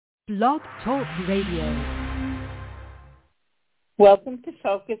Blog Talk Radio. Welcome to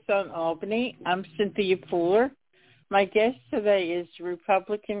Focus on Albany. I'm Cynthia Pooler. My guest today is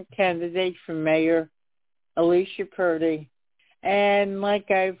Republican candidate for mayor, Alicia Purdy. And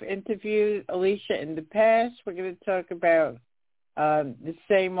like I've interviewed Alicia in the past, we're going to talk about the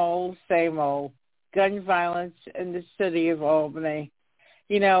same old, gun violence in the city of Albany.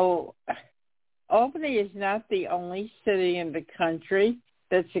 You know, Albany is not the only city in the country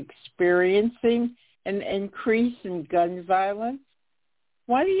that's experiencing an increase in gun violence.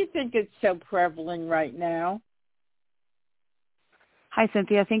 Why do you think it's so prevalent right now? Hi,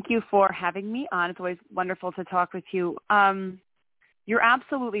 Cynthia. Thank you for having me on. It's always wonderful to talk with you. You're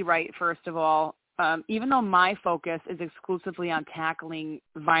absolutely right, first of all. Even though my focus is exclusively on tackling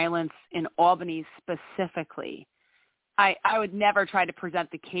violence in Albany specifically, I would never try to present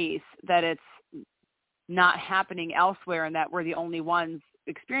the case that it's not happening elsewhere and that we're the only ones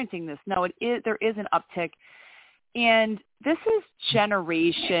experiencing this. No, it is. There is an uptick. And this is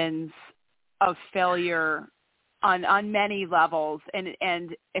generations of failure on many levels. And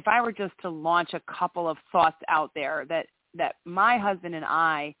if I were just to launch a couple of thoughts out there that my husband and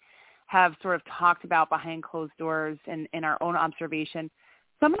I have sort of talked about behind closed doors and in our own observation,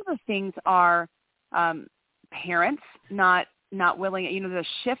 some of the things are parents not willing, the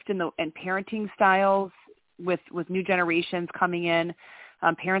shift in parenting styles with new generations coming in.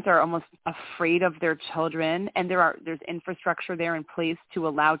 Parents are almost afraid of their children, and there's infrastructure there in place to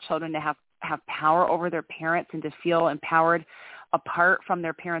allow children to have power over their parents and to feel empowered apart from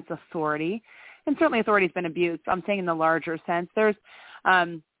their parents' authority. And certainly authority has been abused. I'm saying in the larger sense. There's,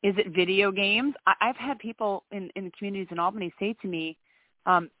 is it video games? I've had people in communities in Albany say to me,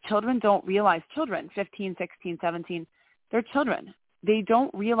 children don't realize, 15, 16, 17, they're children. They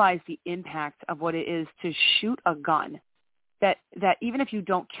don't realize the impact of what it is to shoot a gun. That even if you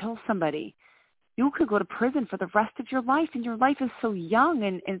don't kill somebody, you could go to prison for the rest of your life, and your life is so young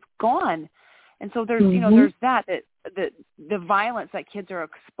and it's gone. And so there's, there's that the violence that kids are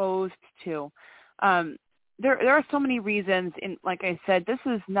exposed to. There are so many reasons. And like I said, this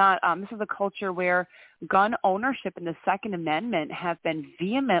is a culture where gun ownership and the Second Amendment have been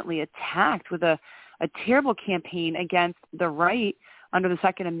vehemently attacked with a terrible campaign against the right under the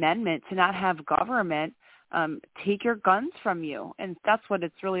Second Amendment to not have government take your guns from you. And that's what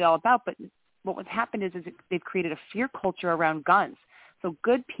it's really all about. But what's happened is they've created a fear culture around guns. So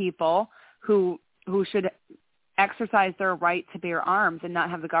good people who should exercise their right to bear arms and not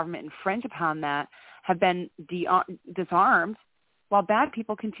have the government infringe upon that have been disarmed, while bad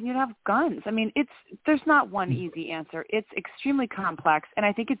people continue to have guns. I mean, there's not one easy answer. It's extremely complex, and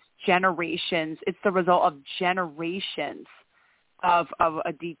I think it's generations. It's the result of generations of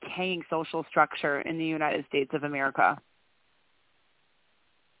a decaying social structure in the United States of America.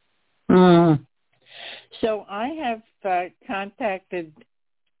 So I have contacted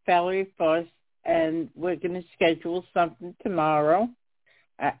Valerie Foss, and we're going to schedule something tomorrow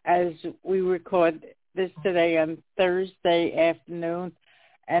as we record this today on Thursday afternoon.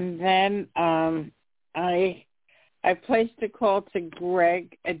 And then I placed a call to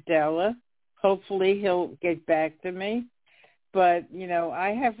Greg Adela. Hopefully he'll get back to me. But,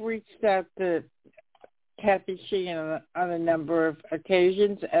 I have reached out to Kathy Sheehan on a number of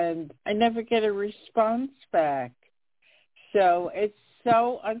occasions, and I never get a response back. So it's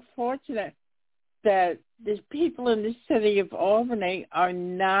so unfortunate that the people in the city of Albany are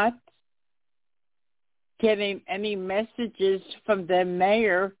not getting any messages from their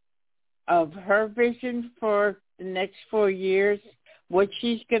mayor of her vision for the next 4 years, what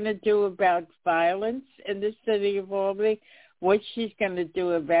she's going to do about violence in the city of Albany, what she's going to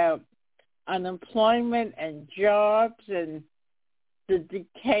do about unemployment and jobs and the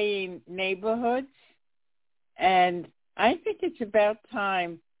decaying neighborhoods. And I think it's about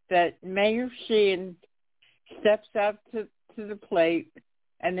time that Mayor Sheehan steps up to the plate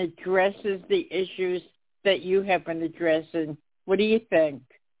and addresses the issues that you have been addressing. What do you think?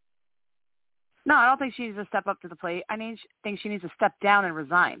 No, I don't think she needs to step up to the plate. think she needs to step down and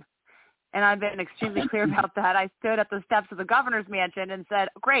resign. And I've been extremely clear about that. I stood at the steps of the governor's mansion and said,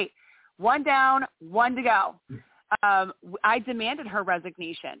 great, one down, one to go. I demanded her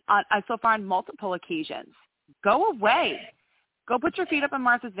resignation so far on multiple occasions. Go away. Go put your feet up in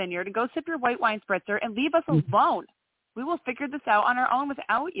Martha's Vineyard and go sip your white wine spritzer and leave us alone. We will figure this out on our own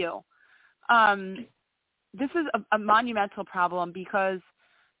without you. This is a monumental problem because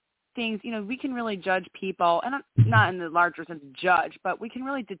things, we can really judge people, and not in the larger sense judge, but we can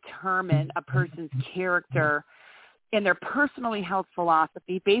really determine a person's character and their personally held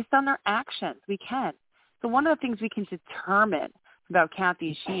philosophy based on their actions. We can. So one of the things we can determine about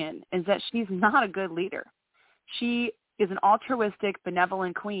Kathy Sheehan is that she's not a good leader. She is an altruistic,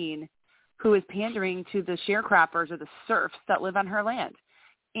 benevolent queen who is pandering to the sharecroppers or the serfs that live on her land.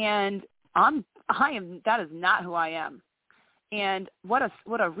 And that is not who I am. And what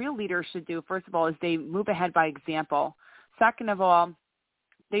a real leader should do, first of all, is they move ahead by example. Second of all,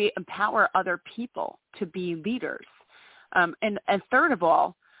 they empower other people to be leaders. And third of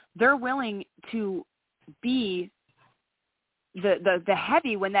all, they're willing to be the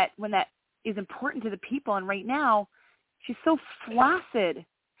heavy when that is important to the people. And right now, she's so flaccid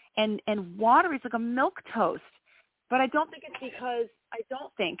and watery. It's like a milk toast. But I don't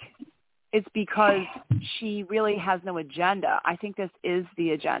think it's because she really has no agenda. I think this is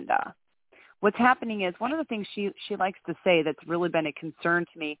the agenda. What's happening is one of the things she likes to say that's really been a concern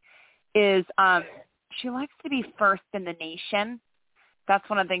to me is she likes to be first in the nation. That's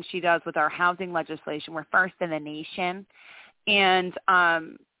one of the things she does with our housing legislation. We're first in the nation. And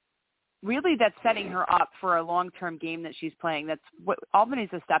really that's setting her up for a long-term game that she's playing. That's what Albany's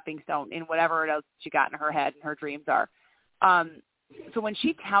a stepping stone in whatever it is she got in her head and her dreams are. So when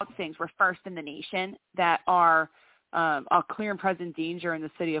she touts things, we're first in the nation that are a clear and present danger in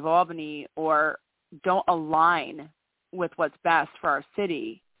the city of Albany or don't align with what's best for our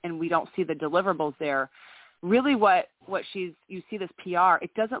city, and we don't see the deliverables there. Really you see this PR,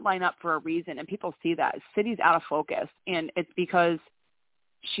 it doesn't line up for a reason, and people see that. The city's out of focus, and it's because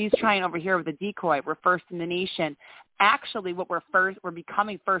she's trying over here with a decoy. We're first in the nation. Actually, what we're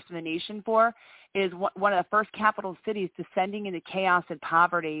becoming first in the nation for is one of the first capital cities descending into chaos and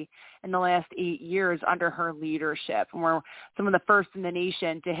poverty in the last 8 years under her leadership. And we're some of the first in the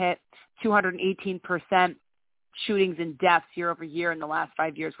nation to hit 218% shootings and deaths year over year in the last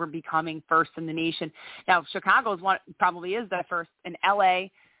 5 years. We're becoming first in the nation. Now, Chicago probably is the first, and LA.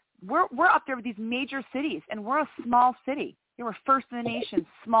 We're up there with these major cities, and we're a small city. We're first in the nation,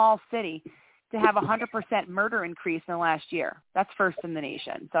 small city, to have 100% murder increase in the last year. That's first in the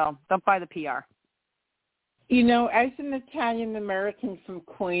nation. So don't buy the PR. You know, as an Italian-American from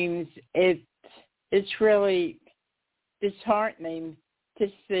Queens, it's really disheartening to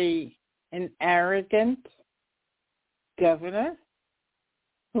see an arrogant governor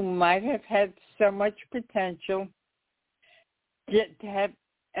who might have had so much potential to have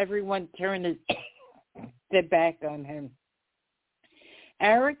everyone turn their back on him.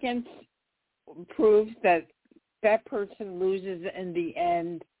 Arrogance proves that person loses in the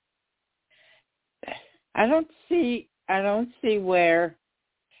end. I don't see where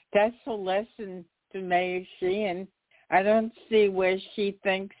that's a lesson to Mayor Sheehan. I don't see where she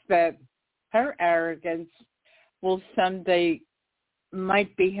thinks that her arrogance will someday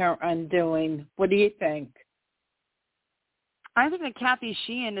might be her undoing. What do you think? I think that Kathy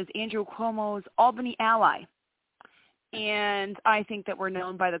Sheehan is Andrew Cuomo's Albany ally. And I think that we're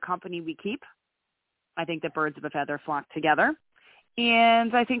known by the company we keep. I think that birds of a feather flock together.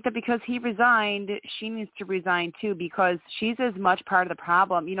 And I think that because he resigned, she needs to resign too, because she's as much part of the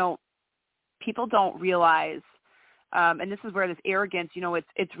problem. You know, people don't realize, and this is where this arrogance, you know,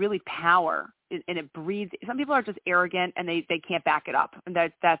 it's really power, and it breeds. Some people are just arrogant and they can't back it up. And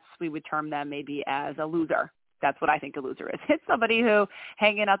that's we would term them maybe as a loser. That's what I think a loser is. It's somebody who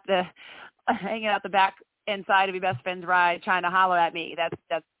hanging out the back inside of your best friend's ride trying to holler at me.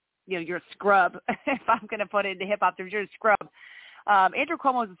 That's you know, you're a scrub. If I'm going to put it into hip-hop, you're a scrub. Andrew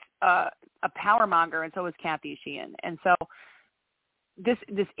Cuomo is a power monger, and so is Kathy Sheehan. And so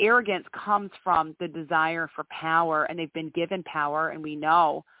this arrogance comes from the desire for power, and they've been given power, and we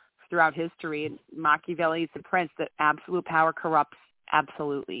know throughout history, and Machiavelli is the prince, that absolute power corrupts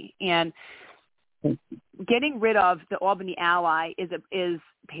absolutely. And getting rid of the Albany ally is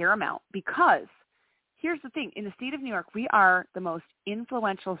paramount, because here's the thing. In the state of New York, we are the most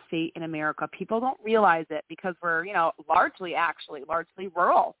influential state in America. People don't realize it because we're, you know, largely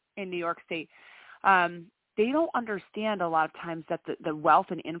rural in New York State. They don't understand a lot of times that the wealth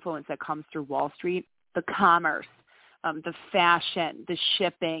and influence that comes through Wall Street, the commerce, the fashion, the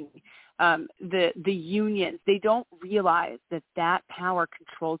shipping, the unions, they don't realize that power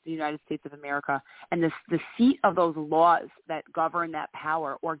controls the United States of America, and the seat of those laws that govern that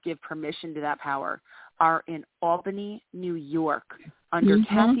power or give permission to that power are in Albany, New York, under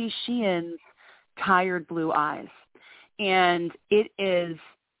Kathy Sheehan's tired blue eyes. And it is,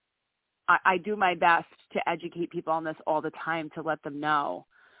 I do my best to educate people on this all the time, to let them know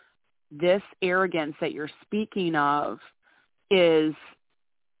this arrogance that you're speaking of is,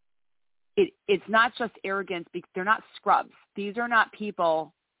 it's not just arrogance. They're not scrubs. These are not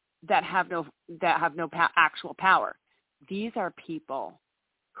people that have no actual power. These are people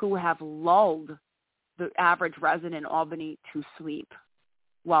who have lulled the average resident in Albany to sleep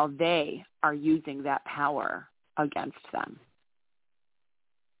while they are using that power against them.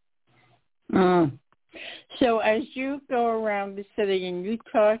 So as you go around the city and you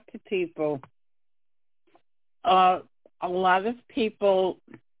talk to people, a lot of people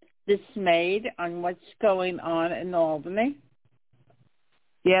dismayed on what's going on in Albany?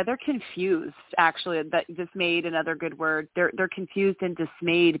 Yeah, they're confused, actually. That dismayed, another good word. They're confused and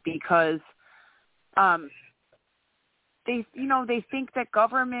dismayed because they think that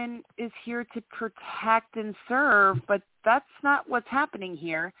government is here to protect and serve, but that's not what's happening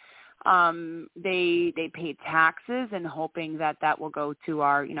here. They pay taxes and hoping that will go to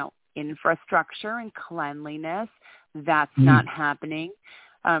our, infrastructure and cleanliness. That's not happening.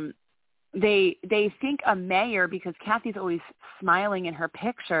 They think a mayor, because Kathy's always smiling in her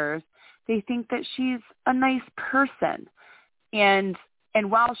pictures, they think that she's a nice person. And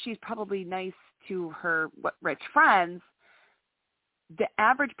while she's probably nice to her rich friends, the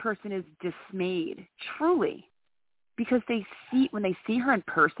average person is dismayed, truly, because when they see her in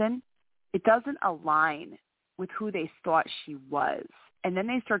person, it doesn't align with who they thought she was. And then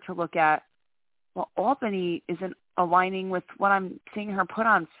they start to look at, well, Albany isn't aligning with what I'm seeing her put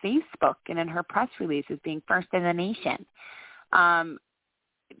on Facebook and in her press releases, being first in the nation. They're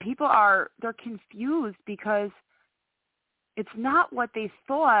confused because it's not what they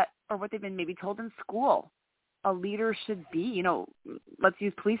thought or what they've been maybe told in school a leader should be. Let's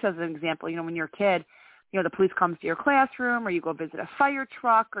use police as an example. When you're a kid, the police comes to your classroom, or you go visit a fire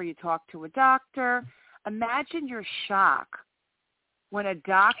truck, or you talk to a doctor. Imagine your shock when a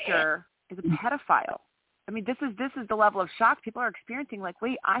doctor is a pedophile. I mean, this is the level of shock people are experiencing. Like,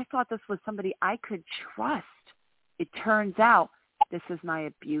 wait, I thought this was somebody I could trust. It turns out this is my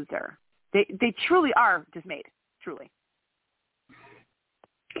abuser. They truly are dismayed, truly.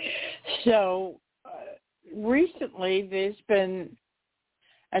 So recently there's been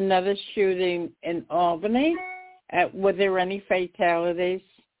another shooting in Albany. Were there any fatalities?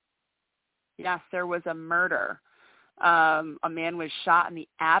 Yes, there was a murder. A man was shot in the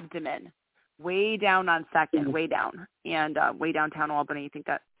abdomen, way down on 2nd, way down, and way downtown Albany.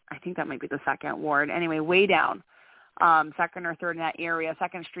 I think that might be the 2nd ward. Anyway, way down, 2nd or 3rd in that area.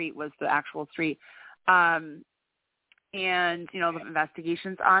 2nd Street was the actual street. And the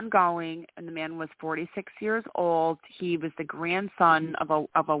investigation's ongoing. And the man was 46 years old. He was the grandson of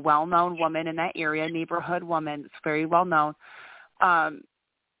a well-known woman in that area, neighborhood woman. It's very well known.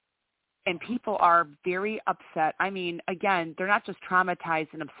 And people are very upset. I mean, again, they're not just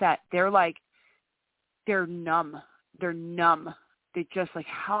traumatized and upset. They're numb. They're numb. They just like,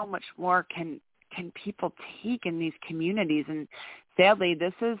 how much more can people take in these communities? And sadly,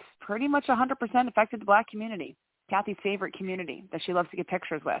 this is pretty much 100% affected the Black community, Kathy's favorite community that she loves to get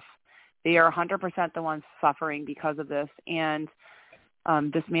pictures with. They are 100% the ones suffering because of this. And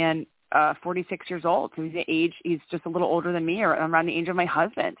this man, 46 years old, so he's just a little older than me, or around the age of my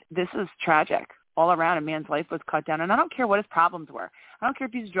husband. This is tragic all around. A man's life was cut down, and I don't care what his problems were. I don't care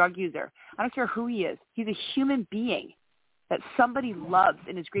if he's a drug user. I don't care who he is. He's a human being that somebody loves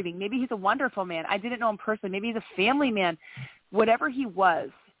and is grieving. Maybe he's a wonderful man. I didn't know him personally. Maybe he's a family man. Whatever he was,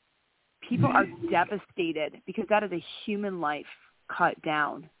 people are devastated because that is a human life cut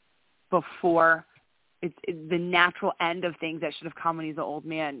down before it's the natural end of things that should have come when he's an old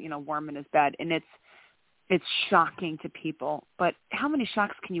man, warm in his bed. And it's shocking to people. But how many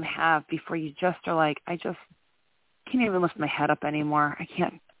shocks can you have before you just are like, I just can't even lift my head up anymore. I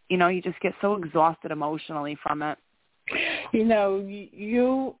can't, you just get so exhausted emotionally from it. Is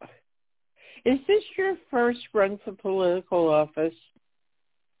this your first run for political office?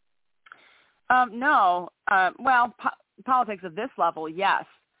 No. Politics of this level, yes.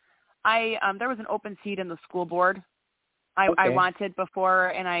 There was an open seat in the school board I wanted before,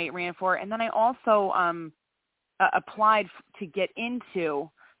 and I ran for it. And then I also applied to get into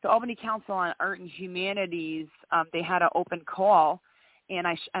the Albany Council on Art and Humanities. They had an open call, and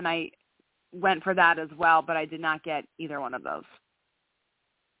I went for that as well, but I did not get either one of those.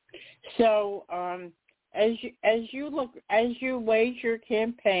 So as you wage your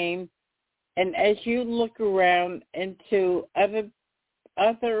campaign, and as you look around into other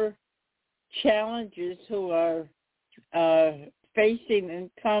challenges who are facing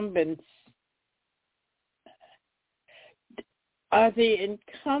incumbents, are the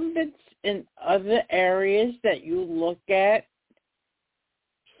incumbents in other areas that you look at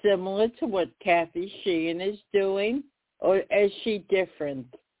similar to what Kathy Sheehan is doing, or is she different?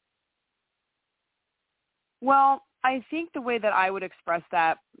 Well, I think the way that I would express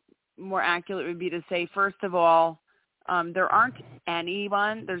that more accurately would be to say, first of all, There aren't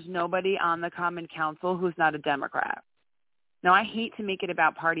there's nobody on the Common Council who's not a Democrat. Now, I hate to make it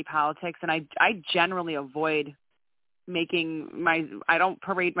about party politics, and I generally avoid I don't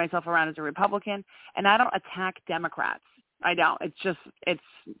parade myself around as a Republican, and I don't attack Democrats. I don't. It's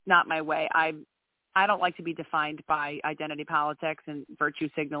not my way. I don't like to be defined by identity politics and virtue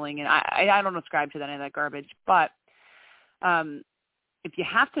signaling, and I don't ascribe to any of that garbage. But if you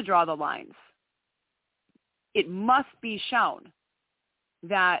have to draw the lines, it must be shown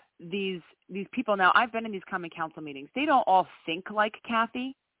that these people, now I've been in these Common Council meetings, they don't all think like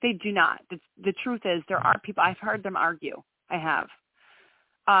Kathy. They do not. The truth is there are people, I've heard them argue. I have.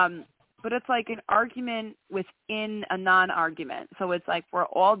 But it's like an argument within a non-argument. So it's like we're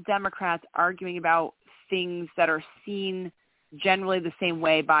all Democrats arguing about things that are seen generally the same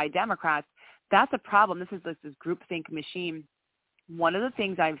way by Democrats. That's a problem. This is like this groupthink machine. One of the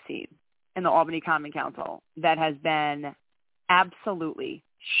things I've seen in the Albany Common Council that has been absolutely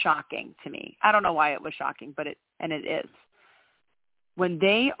shocking to me. I don't know why it was shocking, but it is. When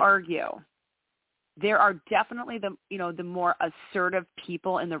they argue, there are definitely the more assertive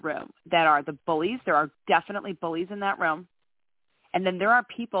people in the room that are the bullies. There are definitely bullies in that room. And then there are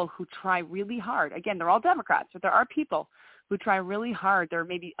people who try really hard. Again, they're all Democrats, but there are people who try really hard. They're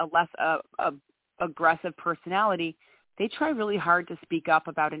maybe a less aggressive personality. They try really hard to speak up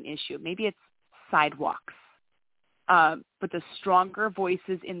about an issue. Maybe it's sidewalks. But the stronger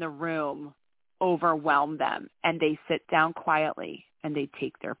voices in the room overwhelm them, and they sit down quietly, and they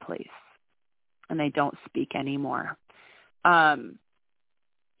take their place, and they don't speak anymore.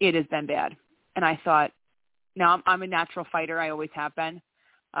 It has been bad. And I thought, now I'm a natural fighter. I always have been.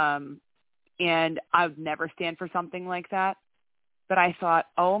 And I would never stand for something like that. But I thought,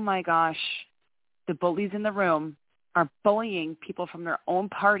 oh, my gosh, the bullies in the room are bullying people from their own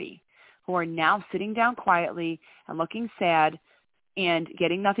party who are now sitting down quietly and looking sad and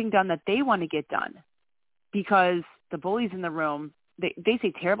getting nothing done that they want to get done, because the bullies in the room, they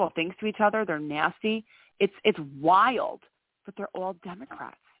say terrible things to each other. They're nasty. It's wild, but they're all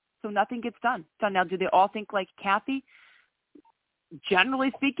Democrats. So nothing gets done. So now, do they all think like Kathy?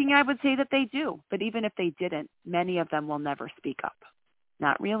 Generally speaking, I would say that they do. But even if they didn't, many of them will never speak up.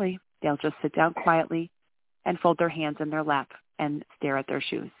 Not really. They'll just sit down quietly and fold their hands in their lap and stare at their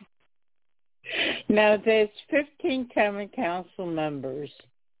shoes. Now, there's 15 Common Council members,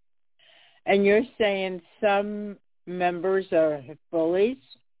 and you're saying some members are bullies,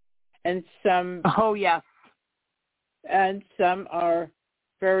 and some and some are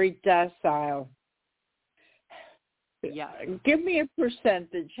very docile. Yeah. Give me a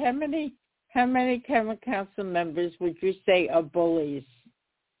percentage. How many Common Council members would you say are bullies?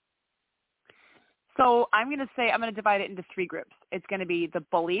 So I'm going to divide it into three groups. It's going to be the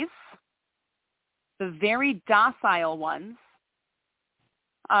bullies, the very docile ones,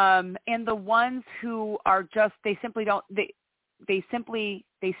 and the ones who are just, they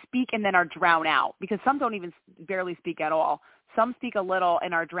speak and then are drowned out, because some don't even barely speak at all. Some speak a little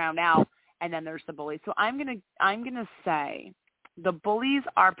and are drowned out, and then there's the bullies. So I'm gonna say the bullies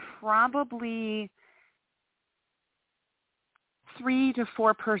are probably 3 to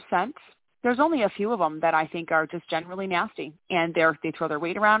 4%. There's only a few of them that I think are just generally nasty, and they throw their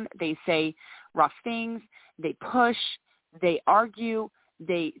weight around. They say rough things. They push. They argue.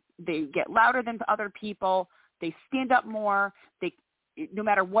 They get louder than other people. They stand up more. No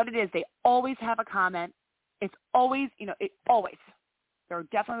matter what it is, they always have a comment. It's always, always. There are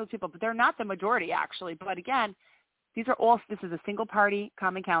definitely those people, but they're not the majority, actually. But again, this is a single party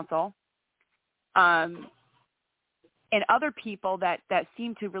Common Council. And other people that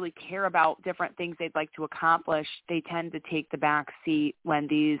seem to really care about different things they'd like to accomplish, they tend to take the back seat when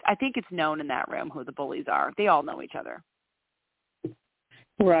I think it's known in that room who the bullies are. They all know each other.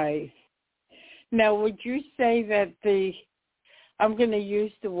 Right. Now, would you say that I'm going to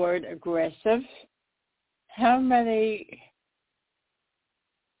use the word aggressive. How many,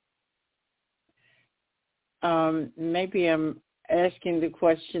 maybe I'm asking the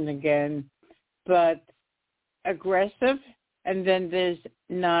question again, but aggressive, and then there's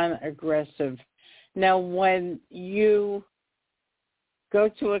non-aggressive. Now, when you go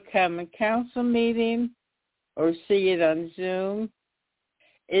to a Common Council meeting or see it on Zoom,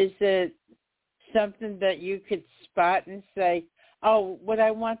 is it something that you could spot and say, oh, what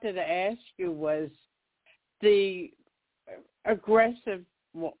I wanted to ask you was the aggressive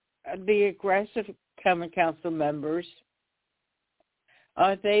Common Council members,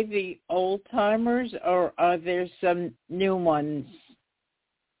 are they the old-timers, or are there some new ones?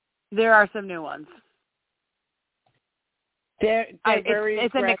 There are some new ones. They're very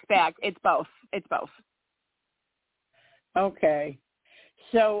it's a mixed bag. It's both. Okay.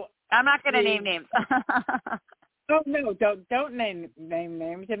 So I'm not going to name names. Oh no! Don't name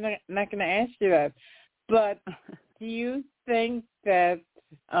names. I'm not going to ask you that. But do you think that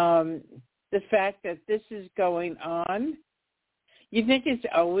the fact that this is going on, you think it's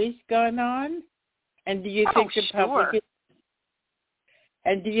always gone on, and do you think the public?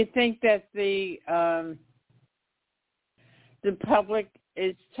 And do you think that the public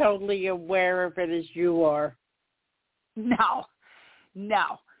is totally aware of it as you are? No.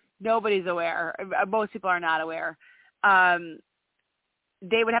 Nobody's aware. Most people are not aware.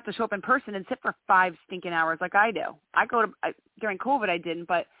 They would have to show up in person and sit for 5 stinking hours like I do. During COVID I didn't,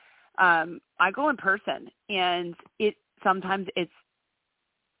 but I go in person, and sometimes I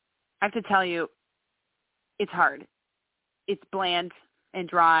have to tell you, it's hard. It's bland and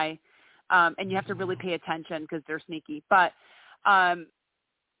dry, and you have to really pay attention because they're sneaky. But when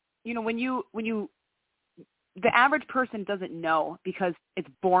the average person doesn't know because it's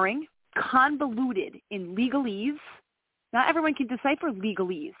boring, convoluted in legalese. Not everyone can decipher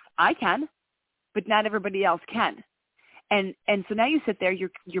legalese. I can, but not everybody else can. And so now you sit there.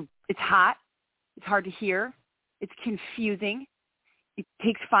 It's hot. It's hard to hear. It's confusing. It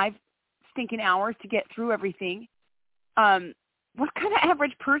takes 5 stinking hours to get through everything. What kind of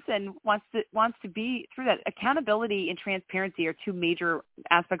average person wants to be through that? Accountability and transparency are 2 major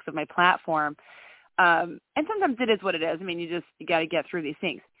aspects of my platform. And sometimes it is what it is. I mean, you got to get through these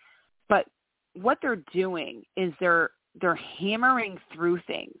things. But what they're doing is they're hammering through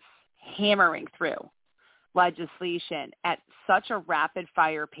legislation at such a rapid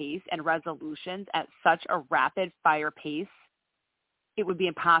fire pace and resolutions at such a rapid fire pace, it would be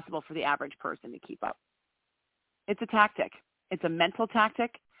impossible for the average person to keep up. It's a tactic. It's a mental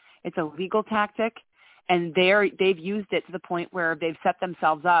tactic. It's a legal tactic. And they've used it to the point where they've set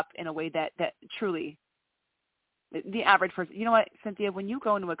themselves up in a way that truly the average person, you know what, Cynthia, when you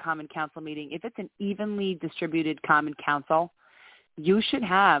go into a common council meeting, if it's an evenly distributed common council, you should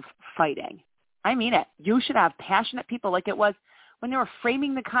have fighting. I mean it. You should have passionate people like it was when they were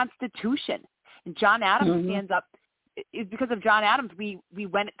framing the Constitution. And John Adams stands up. It's because of John Adams we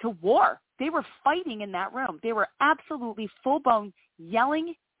went to war. They were fighting in that room. They were absolutely full-blown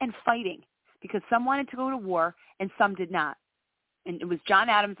yelling and fighting because some wanted to go to war and some did not. And it was John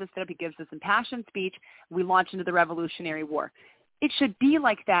Adams that stood up. He gives this impassioned speech. We launch into the Revolutionary War. It should be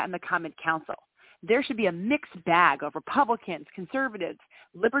like that in the Common Council. There should be a mixed bag of Republicans, conservatives,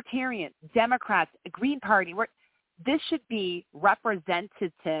 libertarians, Democrats, a Green Party. This should be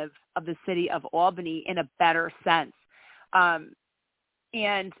representative of the city of Albany in a better sense.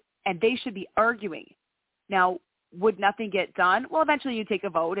 And they should be arguing. Now, would nothing get done? Well, eventually you take a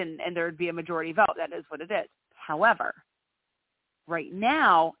vote and there would be a majority vote. That is what it is. However, right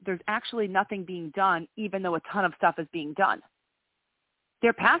now, there's actually nothing being done, even though a ton of stuff is being done.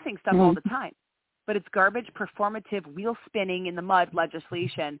 They're passing stuff all the time, but it's garbage, performative, wheel spinning in the mud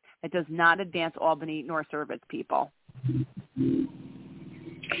legislation that does not advance Albany nor serve its people.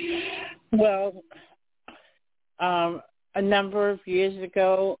 Well, a number of years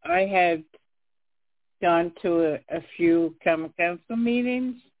ago, I had gone to a few common council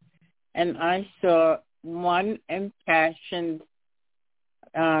meetings, and I saw one impassioned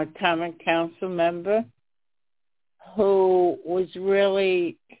common council member who was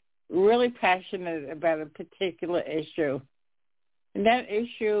really, really passionate about a particular issue. And that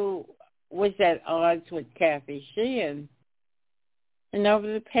issue was at odds with Kathy Sheehan. And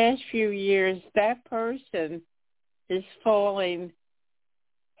over the past few years, that person is falling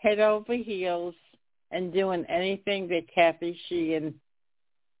head over heels and doing anything that Kathy Sheehan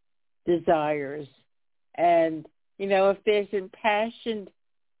desires. And, if there's impassioned,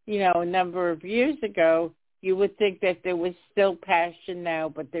 a number of years ago, you would think that there was still passion now,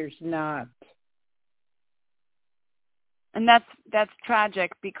 but there's not. And that's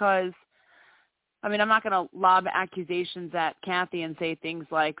tragic because, I'm not going to lob accusations at Kathy and say things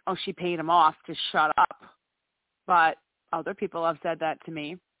like, oh, she paid him off to shut up. But other people have said that to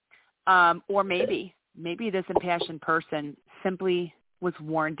me. Or maybe this impassioned person simply was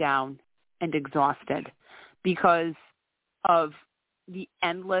worn down and exhausted because of the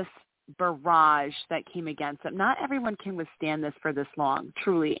endless barrage that came against them. Not everyone can withstand this for this long,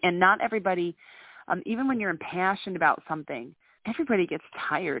 truly. And not everybody, even when you're impassioned about something, everybody gets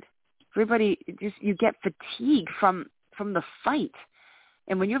tired. Everybody, you get fatigue from the fight.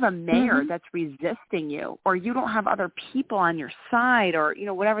 And when you have a mayor that's resisting you, or you don't have other people on your side, or,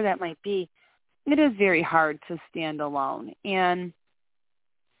 whatever that might be, it is very hard to stand alone. And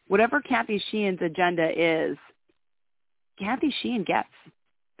whatever Kathy Sheehan's agenda is, Kathy Sheehan gets.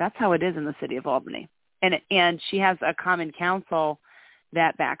 That's how it is in the city of Albany. and she has a common counsel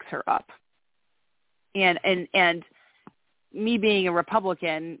that backs her up. And me being a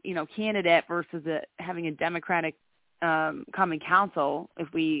Republican, candidate versus having a Democratic common counsel,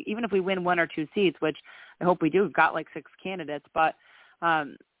 even if we win 1 or 2 seats, which I hope we do, we've got like 6 candidates, but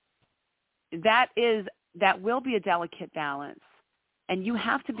that will be a delicate balance. And you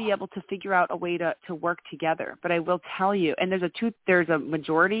have to be able to figure out a way to work together. But I will tell you, and there's a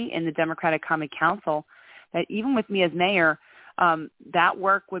majority in the Democratic Common Council that even with me as mayor, that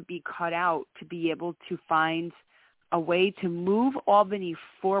work would be cut out to be able to find a way to move Albany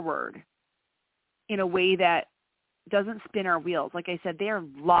forward in a way that doesn't spin our wheels. Like I said, they're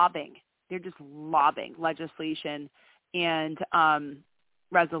just lobbing legislation and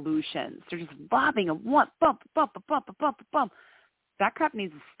resolutions. They're just lobbing a one bump. That crap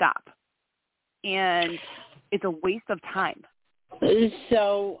needs to stop. And it's a waste of time.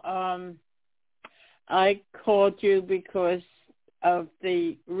 So I called you because of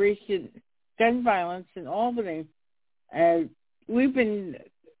the recent gun violence in Albany. We've been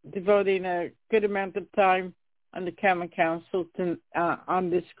devoting a good amount of time on the Common Council on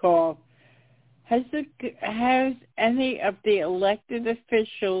this call. Has any of the elected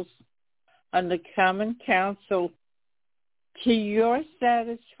officials on the Common Council, to your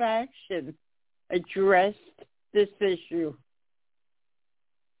satisfaction, addressed this issue?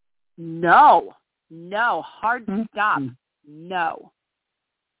 No. Hard stop. No.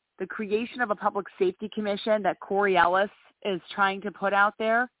 The creation of a public safety commission that Corey Ellis is trying to put out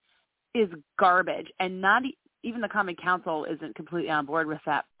there is garbage. And not even the Common Council isn't completely on board with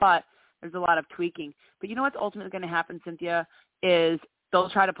that, but there's a lot of tweaking. But you know what's ultimately going to happen, Cynthia, is they'll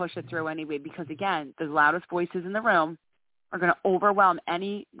try to push it through anyway because, again, the loudest voices in the room are going to overwhelm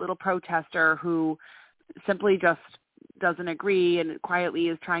any little protester who simply just doesn't agree and quietly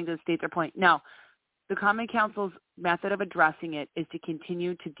is trying to state their point. No, the Common Council's method of addressing it is to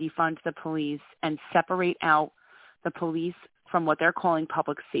continue to defund the police and separate out the police from what they're calling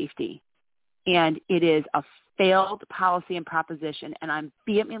public safety. And it is a failed policy and proposition, and I'm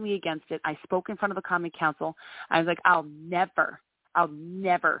vehemently against it. I spoke in front of the Common Council. I was like, I'll never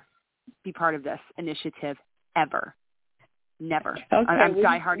be part of this initiative, ever. Never. Okay, I'm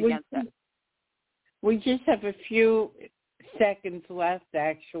diehard against it. We just have a few seconds left,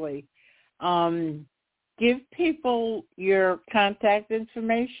 actually. Give people your contact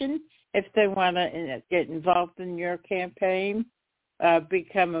information if they want to get involved in your campaign,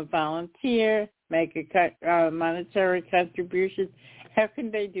 become a volunteer, make a monetary contribution. How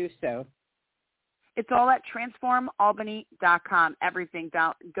can they do so? It's all at transformalbany.com. Everything,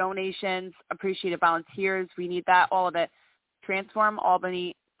 donations, appreciated volunteers. We need that, all of it.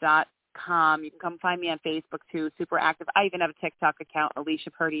 transformalbany.com. You can come find me on Facebook, too. Super active. I even have a TikTok account, Alicia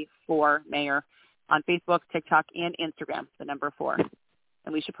Purdy for Mayor, on Facebook, TikTok, and Instagram, the number 4.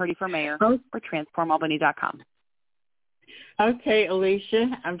 Alicia Purdy for Mayor, or transformalbany.com. Okay, Alicia,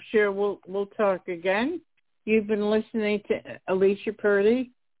 I'm sure we'll talk again. You've been listening to Alicia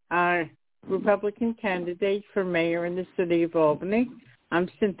Purdy, our Republican candidate for mayor in the City of Albany. I'm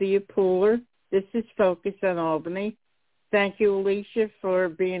Cynthia Pooler. This is Focus on Albany. Thank you, Alicia, for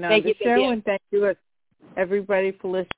being on the show, Cynthia. And thank you, everybody, for listening.